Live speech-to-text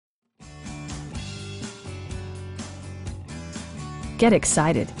Get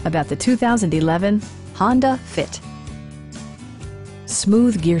excited about the 2011 Honda Fit.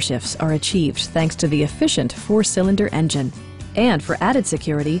 Smooth gear shifts are achieved thanks to the efficient 4-cylinder engine. And for added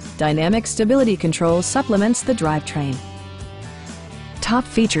security, dynamic stability control supplements the drivetrain. Top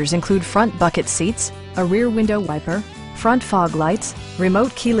features include front bucket seats, a rear window wiper, front fog lights,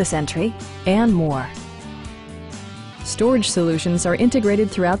 remote keyless entry, and more. Storage solutions are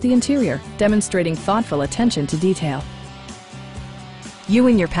integrated throughout the interior, demonstrating thoughtful attention to detail. You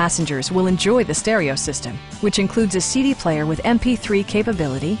and your passengers will enjoy the stereo system, which includes a CD player with MP3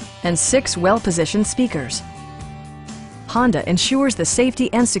 capability and 6 well-positioned speakers. Honda ensures the safety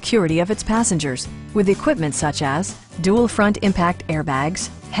and security of its passengers with equipment such as dual front impact airbags,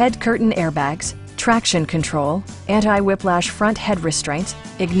 head curtain airbags, traction control, anti-whiplash front head restraints,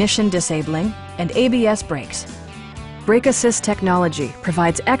 ignition disabling, and ABS brakes. Brake Assist technology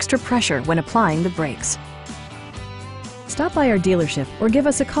provides extra pressure when applying the brakes. Stop by our dealership or give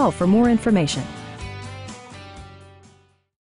us a call for more information.